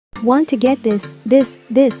Want to get this,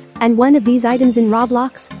 and one of these items in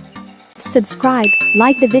Roblox? Subscribe,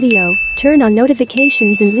 like the video, turn on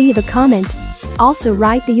notifications and leave a comment. Also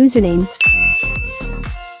write the username.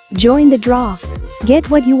 Join the draw.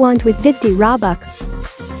 Get what you want with 50 Robux.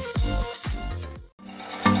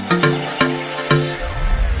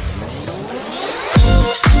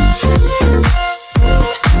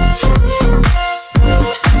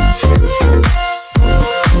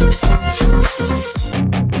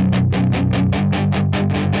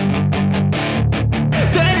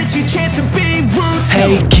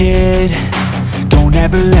 Hey kid, don't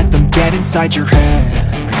ever let them get inside your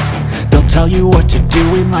head. They'll tell you what to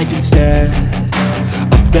do in life instead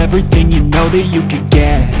of everything you know that you could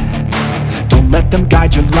get. Don't let them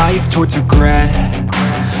guide your life towards regret.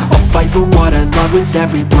 I'll fight for what I love with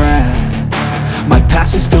every breath. My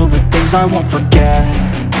past is filled with things I won't forget.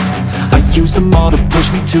 I use them all to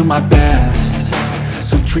push me to my best.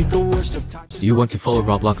 So treat the worst of times. Do you want to follow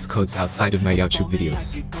Roblox codes outside of my YouTube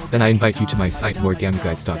videos? Then I invite you to my site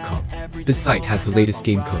moregameguides.com. This site has the latest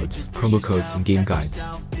game codes, promo codes and game guides.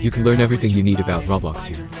 You can learn everything you need about Roblox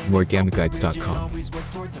here, moregameguides.com.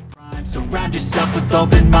 Surround yourself with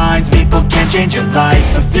open minds. People can change your life.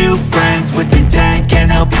 A few friends with intent can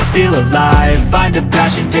help you feel alive. Find a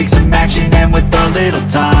passion, take some action, and with a little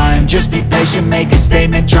time, just be patient, make a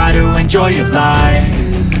statement, try to enjoy your life.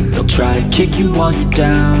 They'll try to kick you while you're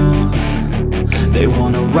down. They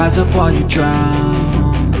wanna rise up while you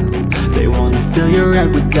drown. They wanna fill your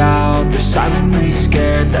head with doubt. They're silently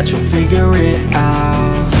scared that you'll figure it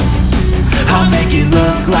out. I'll make it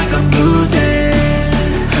look like I'm losing.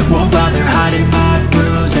 Won't bother hiding my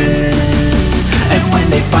bruises. And when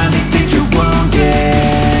they finally think